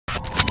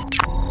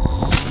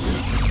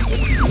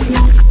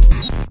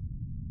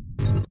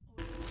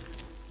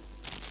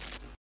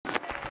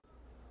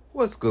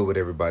What's good with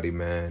everybody,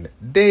 man?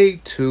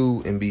 Day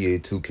 2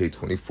 NBA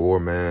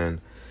 2K24, man.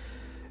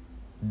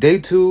 Day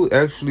 2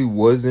 actually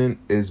wasn't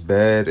as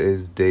bad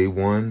as day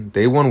 1.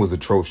 Day 1 was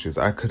atrocious.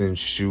 I couldn't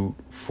shoot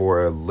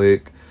for a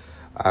lick.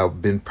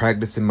 I've been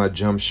practicing my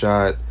jump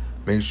shot,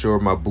 make sure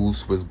my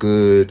boost was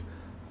good.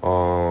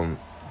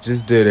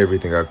 Just did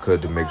everything I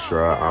could to make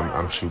sure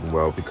I'm shooting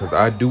well, because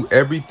I do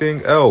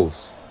everything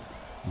else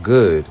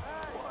good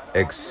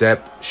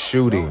except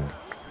shooting.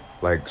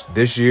 Like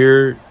this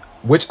year,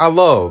 which I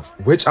love,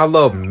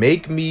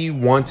 make me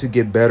want to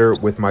get better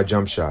with my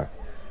jump shot.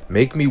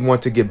 Make me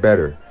want to get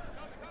better.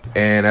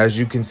 And as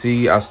you can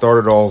see, I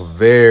started off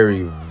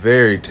very,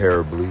 very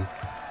terribly.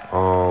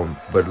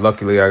 But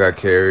luckily I got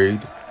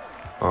carried.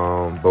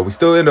 But we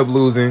still end up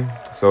losing,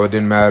 so it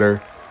didn't matter.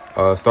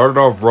 Started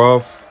off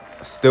rough,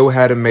 still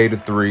hadn't made a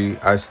three.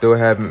 I still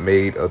haven't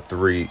made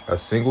a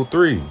single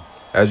three.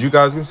 As you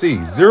guys can see,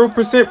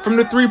 0% from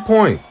the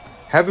 3-point.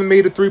 Haven't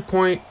made a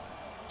 3-point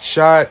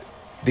shot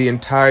the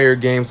entire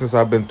game since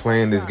I've been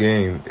playing this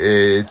game.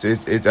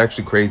 It's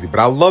actually crazy,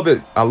 but I love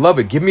it. I love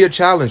it. Give me a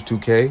challenge,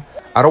 2K.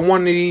 I don't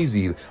want it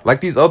easy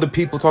like these other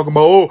people talking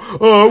about.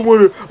 I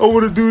want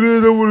to do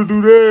this. I want to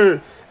do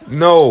that.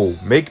 No,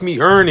 make me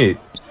earn it.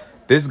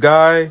 This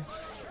guy,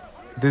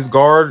 this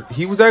guard,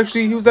 he was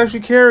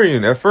actually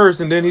carrying at first,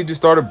 and then he just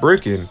started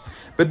bricking.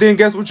 But then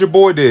guess what your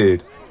boy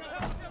did?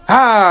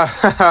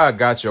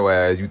 Got your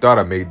ass. You thought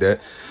I made that.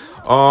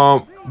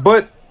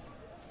 But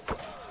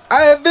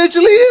I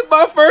eventually hit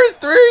my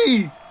first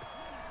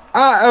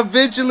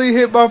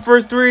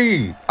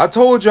three. I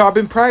told you I've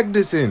been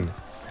practicing.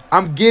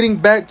 I'm getting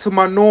back to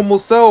my normal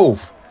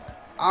self.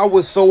 I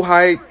was so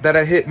hyped that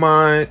I hit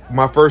my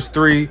first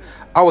three.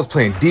 I was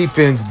playing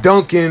defense,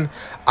 dunking.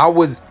 I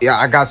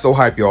got so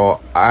hyped,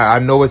 y'all. I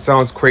know it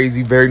sounds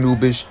crazy, very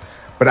noobish,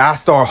 but I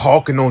start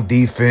hawking on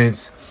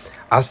defense.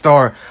 I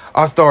start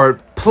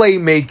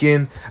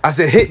playmaking. I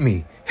said, hit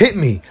me.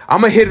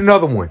 I'm gonna hit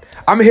another one.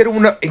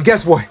 And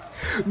guess what?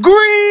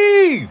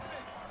 Green,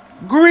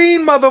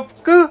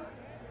 motherfucker.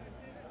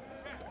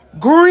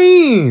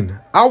 Green.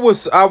 I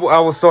was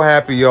so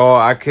happy, y'all.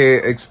 I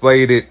can't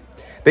explain it.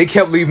 They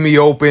kept leaving me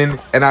open,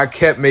 and I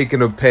kept making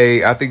them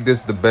pay. I think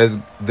this is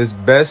the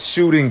best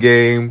shooting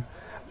game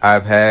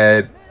I've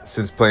had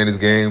since playing this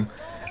game.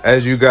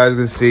 As you guys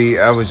can see,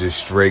 I was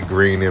just straight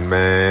greening,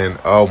 man.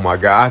 Oh my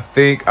god. I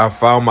think I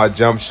found my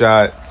jump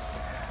shot.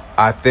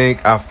 I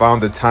think I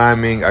found the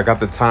timing. I got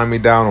the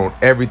timing down on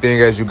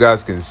everything, as you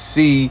guys can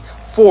see.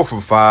 4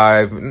 for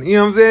 5. You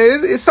know what I'm saying?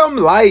 It's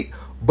something light,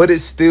 but it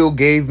still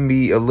gave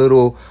me a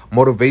little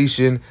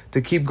motivation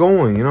to keep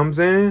going. You know what I'm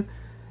saying?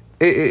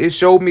 It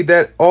showed me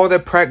that all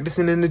that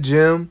practicing in the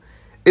gym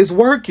is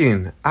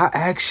working. I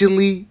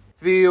actually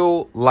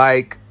feel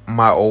like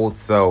my old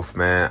self,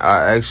 man.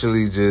 I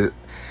actually just...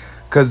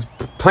 Because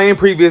playing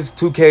previous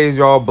 2Ks,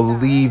 y'all,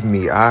 believe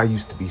me, I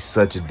used to be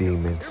such a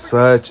demon.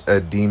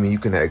 You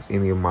can ask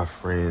any of my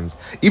friends.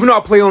 Even though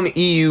I play on the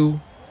EU,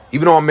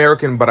 even though I'm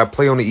American, but I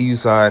play on the EU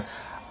side,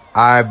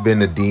 I've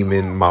been a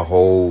demon my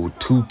whole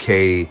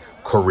 2K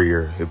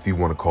career, if you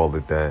want to call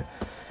it that.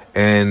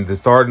 And the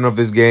starting of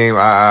this game,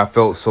 I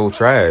felt so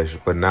trash.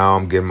 But now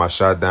I'm getting my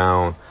shot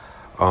down.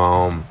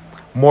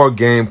 More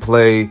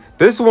gameplay.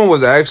 This one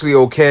was actually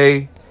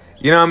okay.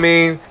 You know what I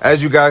mean?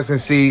 As you guys can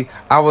see,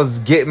 I was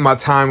getting my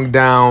timing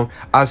down.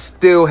 I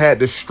still had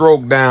the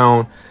stroke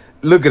down.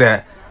 Look at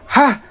that.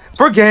 Ha!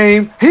 For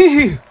game.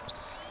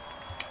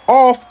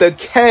 Off the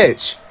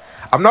catch.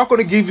 I'm not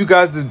going to give you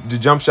guys the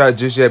jump shot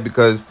just yet,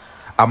 because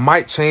I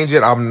might change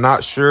it. I'm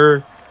not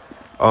sure.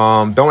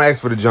 Don't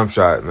ask for the jump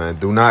shot, man.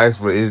 Do not ask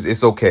for it.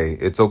 It's okay.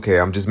 It's okay.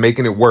 I'm just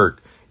making it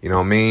work. You know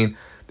what I mean?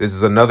 This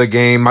is another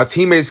game. My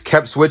teammates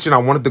kept switching. I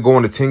wanted to go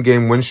on a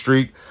 10-game win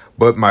streak,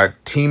 but my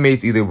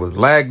teammates either was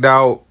lagged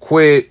out,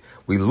 quit,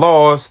 we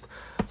lost.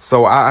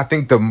 So I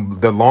think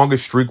the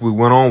longest streak we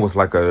went on was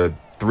like a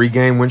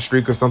 3-game win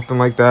streak or something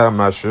like that. I'm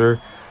not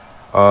sure.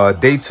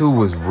 Day 2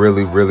 was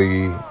really,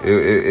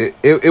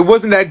 it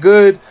wasn't that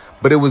good,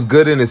 but it was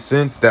good in the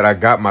sense that I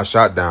got my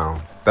shot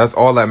down. That's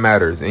all that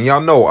matters. And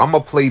y'all know I'm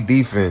gonna play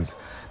defense.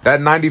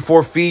 That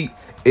 94 feet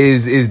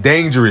is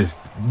dangerous.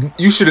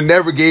 You should have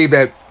never gave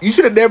that. You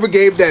should have never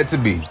gave that to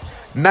me.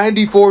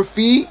 94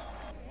 feet?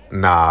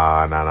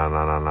 Nah.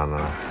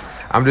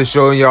 I'm just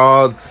showing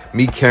y'all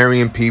me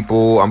carrying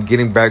people. I'm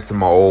getting back to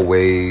my old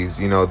ways.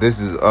 You know,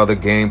 this is other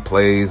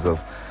gameplays of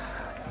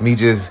me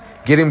just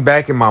getting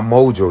back in my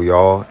mojo,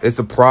 y'all. It's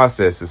a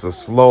process. It's a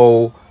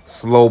slow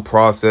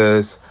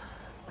process.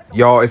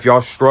 Y'all, if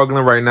y'all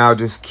struggling right now,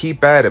 just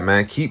keep at it,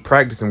 man. Keep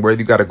practicing.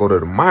 Whether you got to go to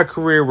My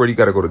Career, whether you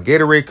got to go to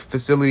Gatorade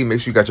facility, make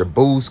sure you got your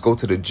boost, go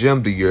to the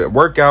gym, do your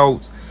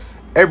workouts,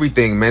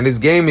 everything, man. This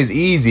game is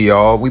easy,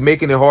 y'all. We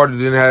making it harder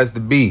than it has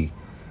to be.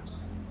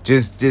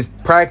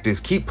 Just practice.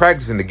 Keep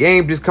practicing. The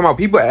game just come out.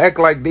 People act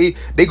like they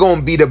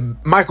gonna be the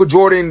Michael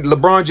Jordan,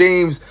 LeBron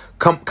James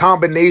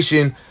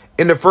combination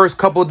in the first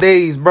couple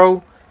days,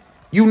 bro.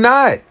 You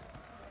not.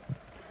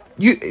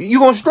 You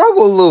gonna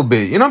struggle a little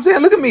bit. You know what I'm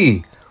saying? Look at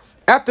me.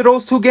 After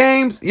those 2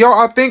 games, y'all,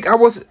 I think I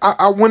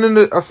went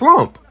into a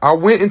slump. I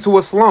went into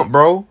a slump,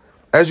 bro.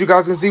 As you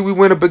guys can see, we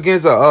went up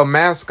against a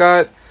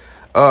mascot.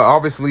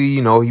 Obviously,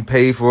 you know, he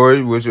paid for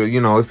it, which,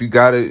 you know, if you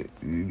got it,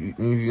 you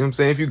know what I'm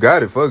saying? If you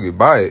got it, fuck it,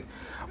 buy it.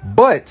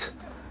 But,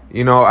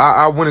 you know,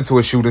 I went into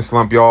a shooting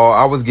slump, y'all.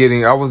 I was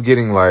getting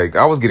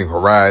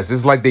harassed.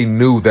 It's like they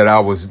knew that I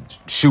was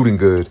shooting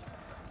good.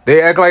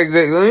 They act like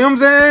they, you know what I'm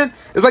saying?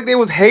 It's like they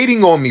was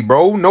hating on me,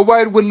 bro.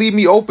 Nobody would leave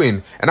me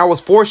open. And I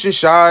was forcing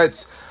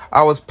shots.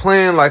 I was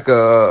playing like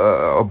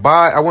a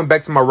bot. I went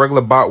back to my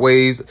regular bot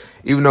ways,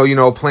 even though, you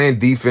know, playing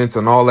defense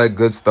and all that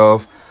good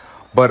stuff.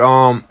 But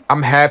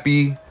I'm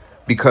happy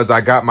because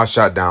I got my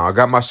shot down. I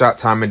got my shot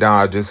timing down.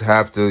 I just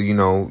have to, you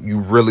know, you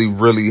really,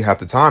 really have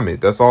to time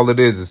it. That's all it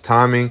is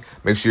timing.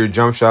 Make sure your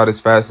jump shot is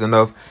fast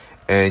enough.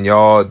 And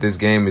y'all, this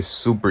game is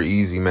super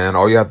easy, man.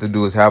 All you have to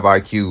do is have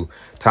IQ.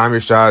 Time your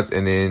shots,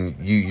 and then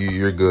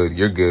you're good.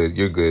 You're good.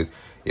 You're good.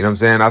 You know what I'm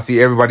saying? I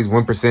see everybody's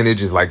win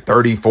percentage is like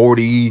 30,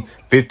 40,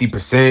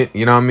 50%.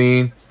 You know what I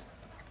mean?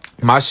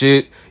 My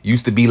shit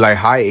used to be like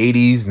high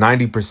 80s,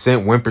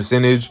 90% win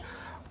percentage.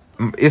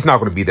 It's not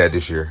going to be that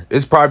this year.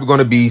 It's probably going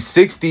to be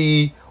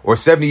 60 or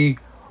 70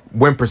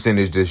 win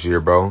percentage this year,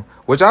 bro.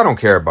 Which I don't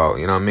care about.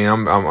 You know what I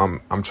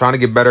mean? I'm trying to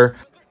get better,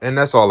 and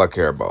that's all I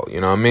care about.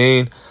 You know what I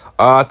mean?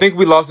 I think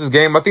we lost this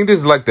game. I think this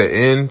is like the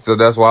end, so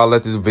that's why I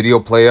let this video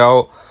play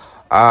out.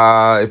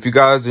 If you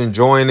guys are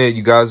enjoying it,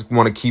 you guys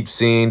want to keep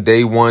seeing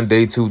day 1,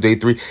 day 2, day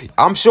 3.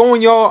 I'm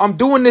showing y'all, I'm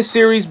doing this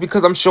series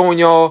because I'm showing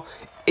y'all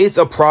it's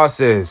a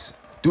process.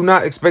 Do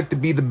not expect to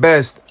be the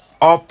best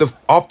off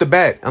the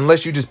bat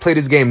unless you just play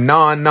this game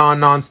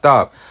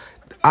non-stop.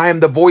 I am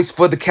the voice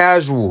for the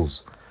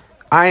casuals.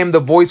 I am the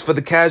voice for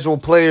the casual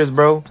players,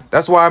 bro.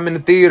 That's why I'm in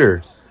the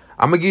theater.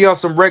 I'm going to give y'all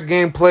some rec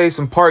gameplay,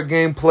 some park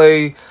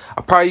gameplay.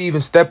 I'll probably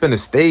even step in the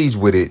stage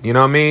with it. You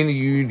know what I mean?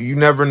 You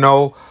never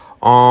know.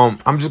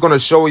 I'm just going to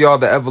show y'all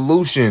the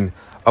evolution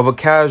of a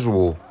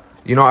casual.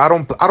 You know, I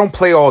don't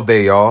play all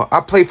day, y'all.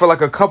 I play for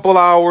like a couple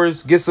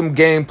hours, get some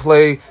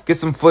gameplay, get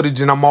some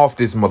footage, and I'm off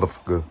this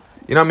motherfucker.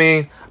 You know what I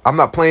mean? I'm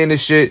not playing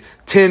this shit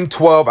 10,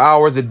 12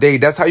 hours a day.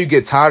 That's how you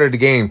get tired of the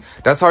game.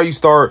 That's how you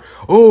start,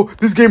 oh,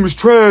 this game is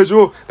trash.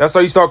 Oh, that's how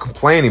you start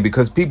complaining,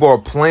 because people are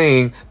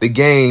playing the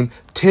game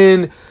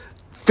 10,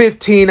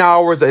 15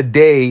 hours a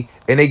day,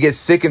 and they get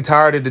sick and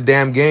tired of the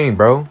damn game,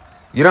 bro.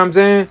 You know what I'm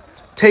saying?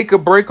 Take a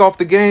break off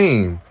the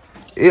game.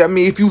 I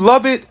mean, if you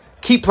love it,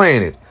 keep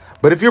playing it.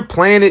 But if you're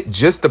playing it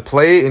just to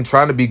play it and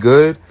trying to be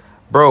good,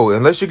 bro,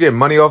 unless you're getting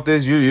money off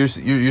this,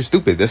 you're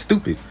stupid. That's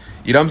stupid.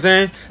 You know what I'm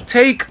saying?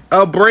 Take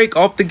a break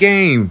off the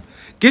game.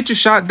 Get your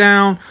shot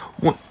down.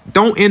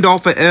 Don't end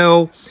off a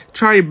L.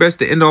 Try your best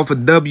to end off a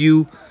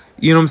W.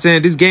 You know what I'm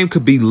saying? This game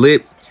could be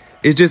lit.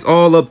 It's just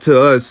all up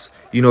to us,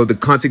 you know, the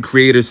content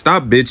creators.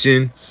 Stop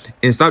bitching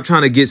and stop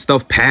trying to get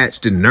stuff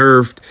patched and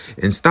nerfed,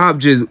 and stop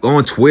just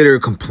on Twitter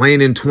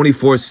complaining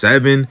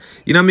 24/7.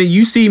 You know what I mean?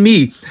 You see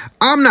me.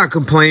 I'm not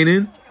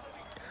complaining.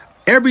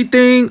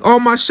 Everything, all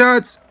my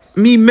shots,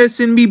 me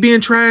missing, me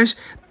being trash,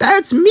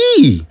 that's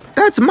me.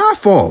 That's my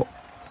fault.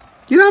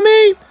 You know what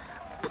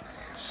I mean?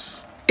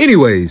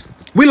 Anyways,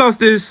 we lost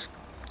this.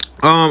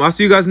 I'll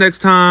see you guys next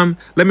time.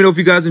 Let me know if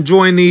you guys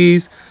enjoying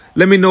these.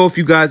 Let me know if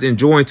you guys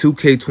enjoying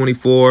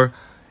 2K24.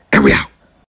 And we out.